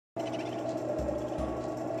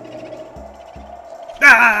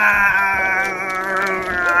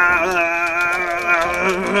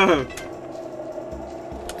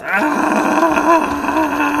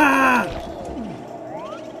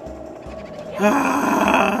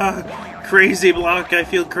Crazy block, I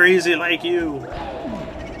feel crazy like you.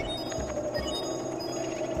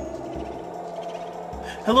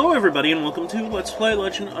 Hello everybody and welcome to Let's Play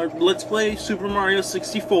Super Mario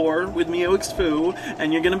 64 with me, OXFoo,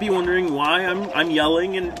 and you're gonna be wondering why I'm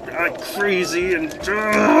yelling and crazy and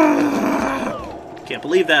can't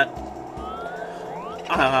believe that.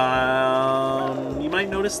 You might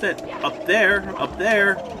notice that up there,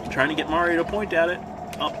 I'm trying to get Mario to point at it.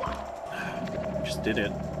 Just did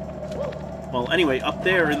it. Well, anyway, up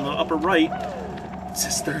there in the upper right, it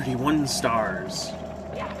says 31 stars.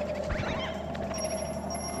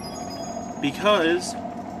 Because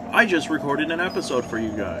I just recorded an episode for you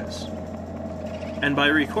guys. And by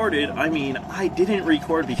recorded, I mean I didn't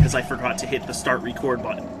record because I forgot to hit the start record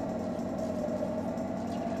button.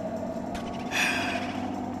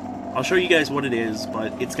 I'll show you guys what it is,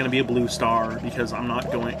 but it's going to be a blue star because I'm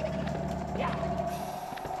not going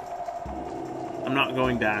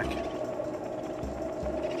back.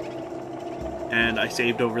 And I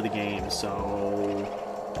saved over the game, so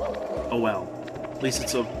oh well. At least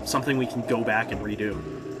it's something we can go back and redo.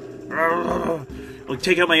 I'll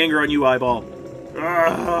take out my anger on you, eyeball.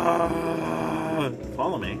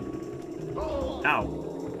 Follow me. Ow.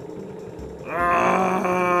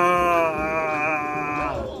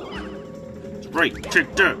 Right,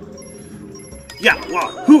 take that. Yeah,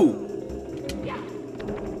 wahoo!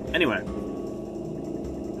 Anyway.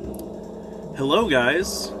 Hello,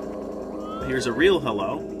 guys. Here's a real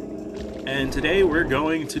hello. And today we're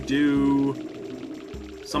going to do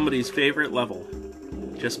somebody's favorite level,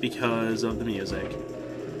 just because of the music.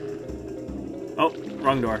 Oh,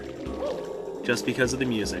 wrong door. Just because of the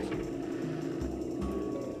music.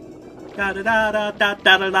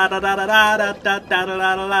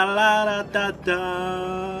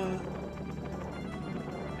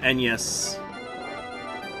 And yes,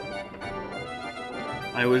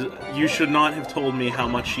 you should not have told me how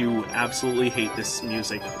much you absolutely hate this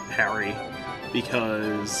music, Harry,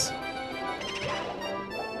 because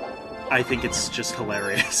I think it's just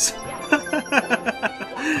hilarious.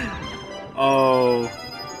 Oh.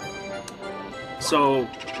 So,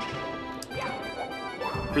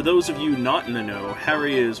 for those of you not in the know,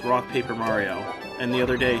 Harry is Rock, Paper, Mario, and the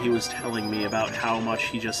other day he was telling me about how much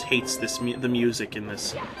he just hates the music in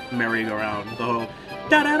this merry-go-round. The whole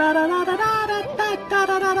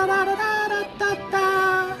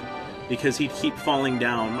because he'd keep falling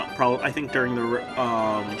down, I think during the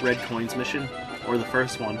Red Coins mission, or the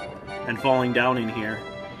first one, and falling down in here,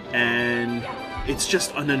 and it's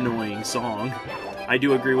just an annoying song. I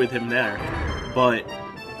do agree with him there, but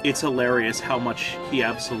it's hilarious how much he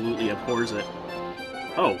absolutely abhors it.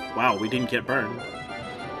 Oh, wow, we didn't get burned.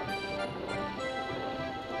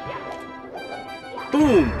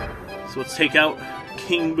 Boom! So let's take out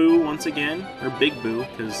King Boo once again, or Big Boo,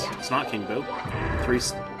 because it's not King Boo.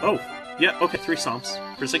 Oh, yeah, okay, 3 stomps.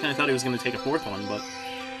 For a second I thought he was going to take a 4th one, but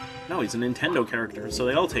no, he's a Nintendo character, so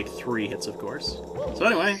they all take 3 hits, of course. So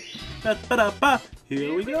anyway,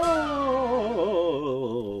 here we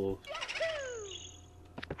go!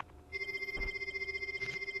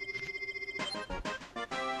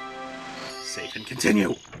 Save and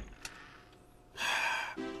continue!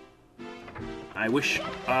 I wish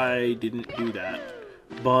I didn't do that,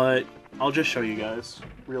 but I'll just show you guys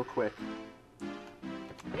real quick.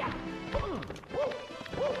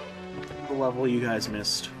 The level you guys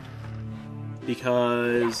missed.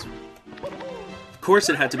 Because, of course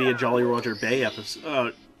it had to be a Jolly Roger Bay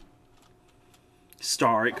episode,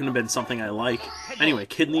 star. It couldn't have been something I like. Anyway,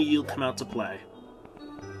 Kidney, you'll come out to play.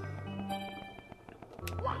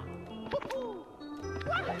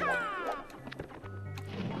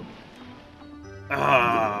 And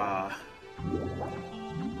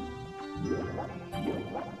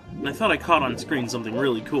I thought I caught on screen something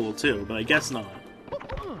really cool too, but I guess not.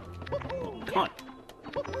 Oh, come on.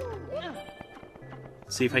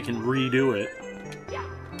 See if I can redo it.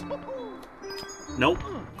 Nope,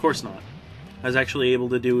 of course not. I was actually able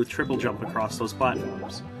to do a triple jump across those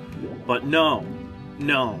platforms. But no,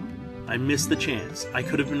 I missed the chance. I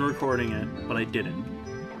could have been recording it, but I didn't.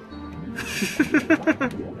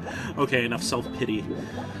 Okay, enough self-pity.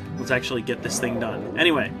 Let's actually get this thing done.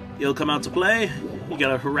 Anyway, he'll come out to play. You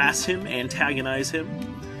gotta harass him, antagonize him,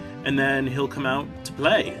 and then he'll come out to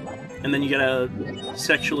play. And then you gotta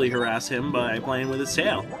sexually harass him by playing with his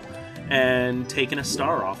tail and taking a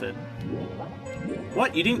star off it.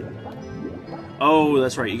 What? You didn't... Oh,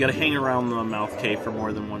 that's right. You gotta hang around the mouth cave for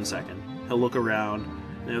more than 1 second. He'll look around,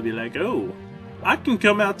 and he'll be like, oh, I can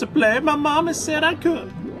come out to play. My mama said I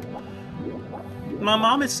could. My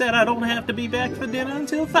mama said I don't have to be back for dinner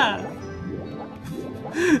until 5.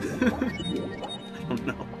 I don't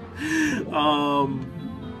know.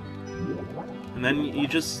 And then you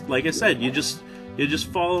just, like I said, you just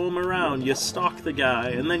follow him around, you stalk the guy,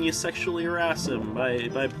 and then you sexually harass him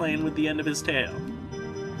by playing with the end of his tail.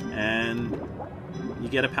 And you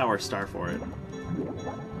get a power star for it.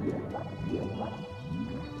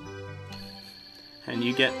 And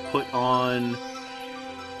you get put on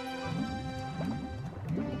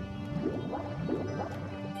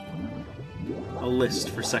a list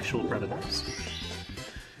for sexual predators.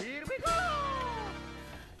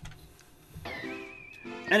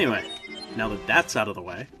 Anyway, now that that's out of the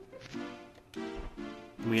way,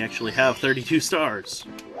 we actually have 32 stars.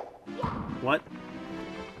 What?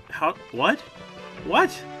 How? What?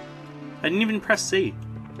 What? I didn't even press C.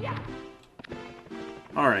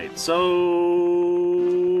 Alright, so...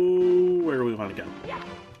 where do we want to go?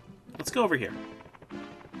 Let's go over here.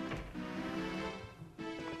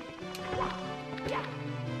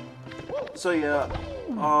 So yeah,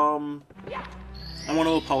 I want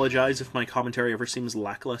to apologize if my commentary ever seems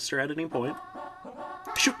lackluster at any point.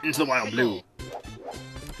 Shoot into the wild blue!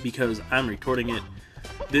 Because I'm recording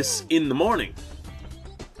this in the morning.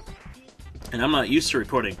 And I'm not used to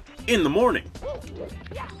recording in the morning.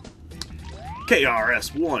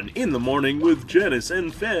 KRS-One in the morning with Janice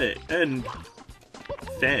and Faye. And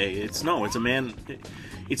Faye, it's a man.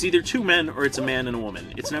 It's either 2 men or it's a man and a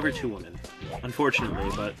woman. It's never 2 women, unfortunately,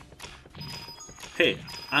 but hey,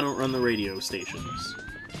 I don't run the radio stations.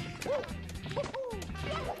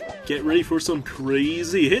 Get ready for some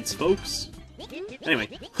crazy hits, folks. Anyway,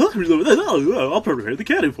 I'll prepare the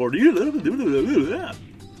cannon for you.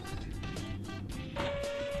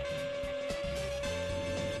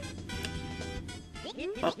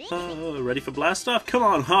 Ready for blast off? Come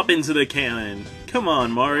on, hop into the cannon. Come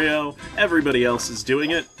on, Mario. Everybody else is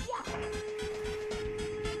doing it.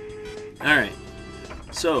 Alright,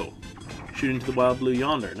 so shoot into the wild blue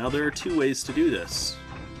yonder. Now there are 2 ways to do this.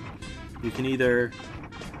 You can either...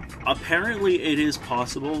 apparently it is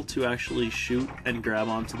possible to actually shoot and grab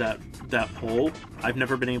onto that pole. I've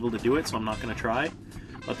never been able to do it, so I'm not going to try.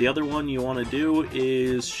 But the other one you want to do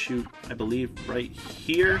is shoot, I believe, right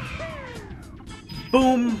here.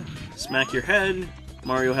 Boom! Smack your head.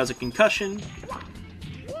 Mario has a concussion.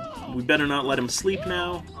 We better not let him sleep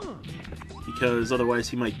now, because otherwise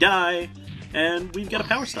he might die. And we've got a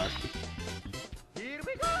power star.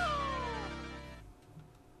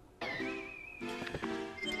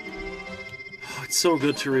 Oh, it's so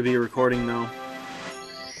good to be recording though.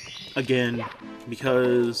 Again,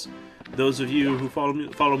 because those of you who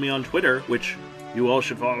follow me on Twitter, which you all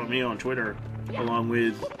should follow me on Twitter, along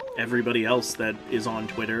with everybody else that is on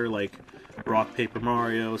Twitter, like Rock Paper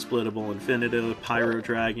Mario, Splittable Infinitive, Pyro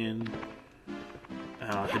Dragon,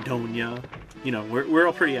 Hedonia. You know, we're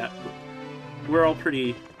all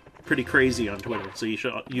pretty crazy on Twitter, so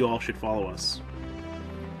you all should follow us.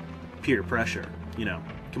 Peer pressure, you know.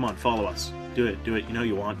 Come on, follow us. Do it. You know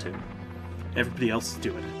you want to. Everybody else is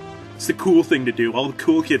doing it. It's the cool thing to do. All the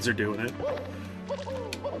cool kids are doing it.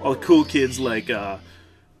 All the cool kids like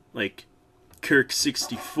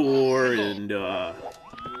Kirk64 and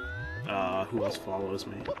who else follows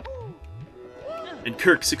me? And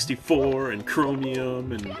Kirk64 and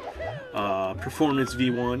Chromium and Performance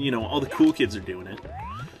V1, you know, all the cool kids are doing it.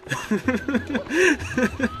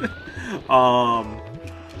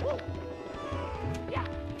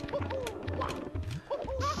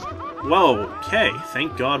 Well, okay,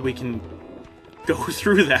 thank God we can go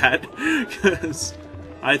through that, because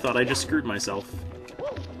I thought I just screwed myself.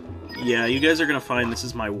 Yeah, you guys are gonna find this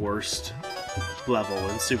is my worst level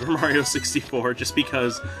in Super Mario 64, just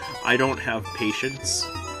because I don't have patience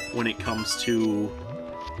when it comes to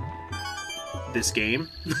this game.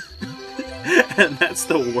 And that's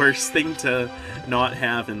the worst thing to not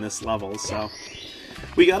have in this level, so...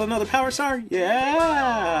 We got another power star?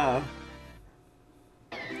 Yeah!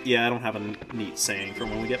 Yeah, I don't have a neat saying for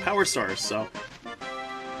when we get power stars, so...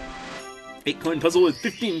 8-coin puzzle with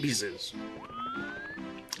 15 pieces.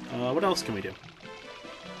 What else can we do?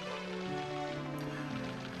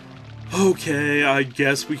 Okay, I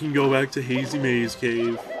guess we can go back to Hazy Maze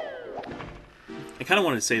Cave. I kind of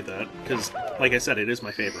want to say that, because, like I said, it is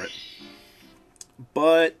my favorite.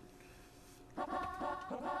 But...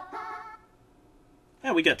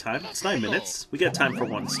 yeah, we got time. It's 9 minutes. We got time for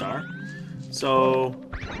 1 star. So...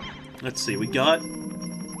 let's see, we got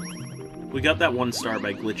that 1 star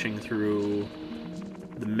by glitching through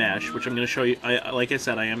the mesh, which I'm going to show you. Like I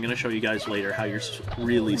said, I am going to show you guys later how you're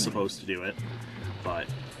really supposed to do it. But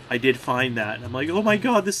I did find that, and I'm like, oh my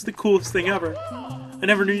god, this is the coolest thing ever. I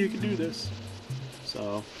never knew you could do this.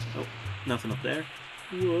 So, oh, nothing up there.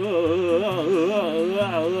 Whoa,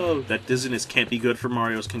 that dizziness can't be good for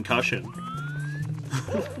Mario's concussion.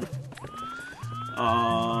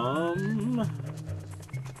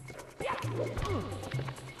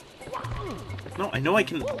 No, I know I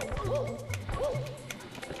can...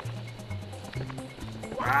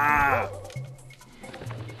 Ah!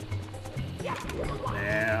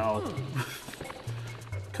 Now.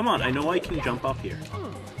 Come on, I know I can jump up here.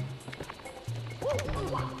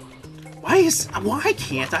 Why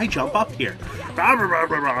can't I jump up here?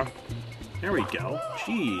 There we go.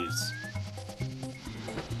 Jeez.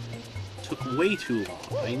 Took way too long.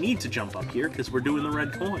 I need to jump up here because we're doing the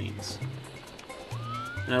red coins.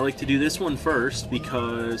 And I like to do this one first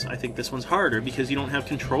because I think this one's harder because you don't have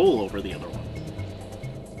control over the other one.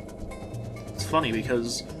 It's funny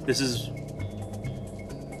because this is...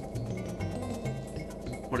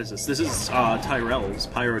 What is this? This is Tyrell's,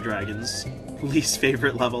 Pyro Dragon's least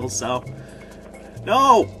favorite level, so...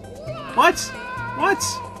 No! What? What?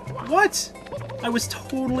 What? I was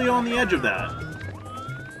totally on the edge of that.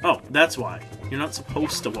 Oh, that's why. You're not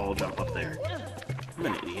supposed to wall jump up there. I'm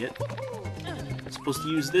an idiot. I'm supposed to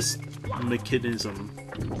use this mechanism.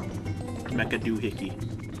 Mecha doohickey.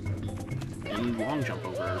 And long jump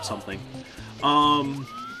over or something.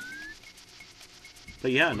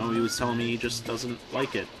 But yeah, no, he was telling me he just doesn't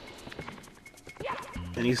like it.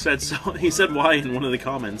 And he said so. He said why in one of the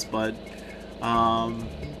comments, but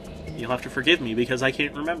you'll have to forgive me because I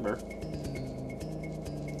can't remember.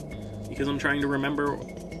 Because I'm trying to remember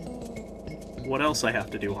what else I have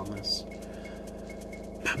to do on this.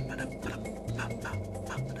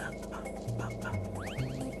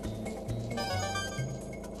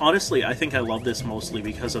 Honestly, I think I love this mostly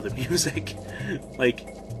because of the music. Like,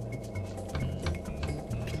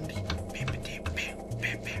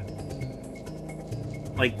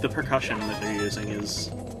 the percussion that they're using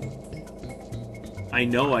is... I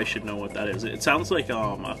know I should know what that is. It sounds like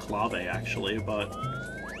a clave, actually, but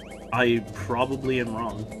I probably am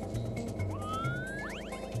wrong.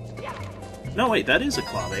 No, wait, that is a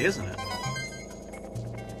clave, isn't it?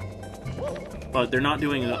 But they're not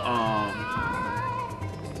doing the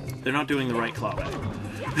right clave.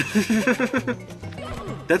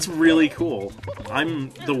 That's really cool.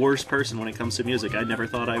 I'm the worst person when it comes to music. I never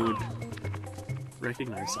thought I would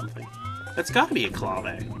recognize something. That's gotta be a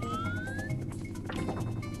clave.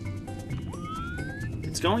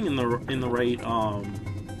 It's going in the right,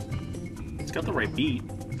 it's got the right beat.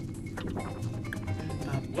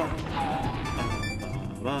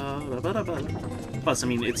 Plus, I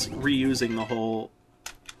mean, it's reusing the whole...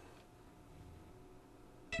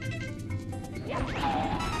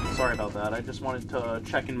 Sorry about that, I just wanted to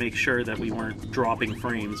check and make sure that we weren't dropping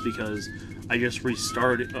frames because I just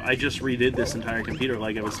redid this entire computer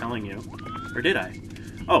like I was telling you. Or did I?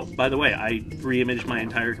 Oh, by the way, I re-imaged my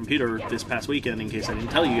entire computer this past weekend in case I didn't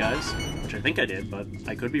tell you guys, which I think I did, but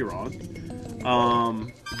I could be wrong.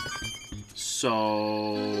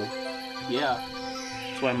 So... yeah.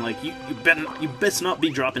 That's why I'm like, you best not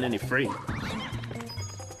be dropping any frame.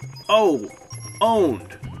 Oh!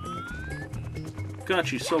 Owned!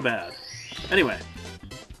 Got you so bad. Anyway.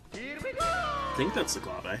 I think that's the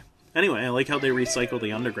clave. Anyway, I like how they recycle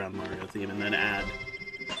the Underground Mario theme and then add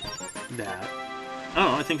that. I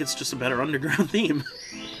don't know, I think it's just a better Underground theme.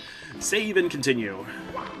 Save and continue.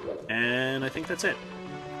 And I think that's it.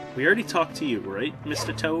 We already talked to you, right,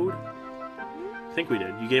 Mr. Toad? I think we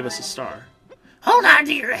did. You gave us a star. Hold on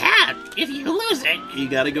to your hat! If you lose it, you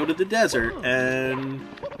gotta go to the desert, and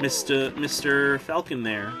Mr. Falcon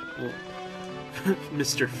there will...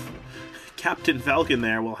 Captain Falcon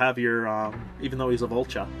there will have your, even though he's a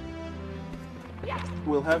vulture,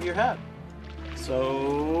 will have your hat.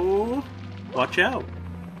 So, watch out.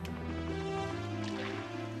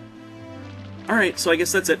 Alright, so I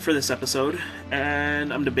guess that's it for this episode,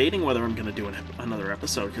 and I'm debating whether I'm going to do another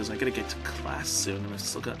episode, because I gotta get to class soon, and I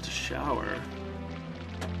still got to shower.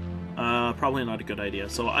 Probably not a good idea.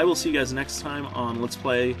 So I will see you guys next time on Let's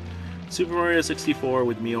Play Super Mario 64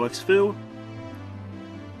 with Mio X Fu.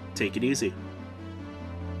 Take it easy.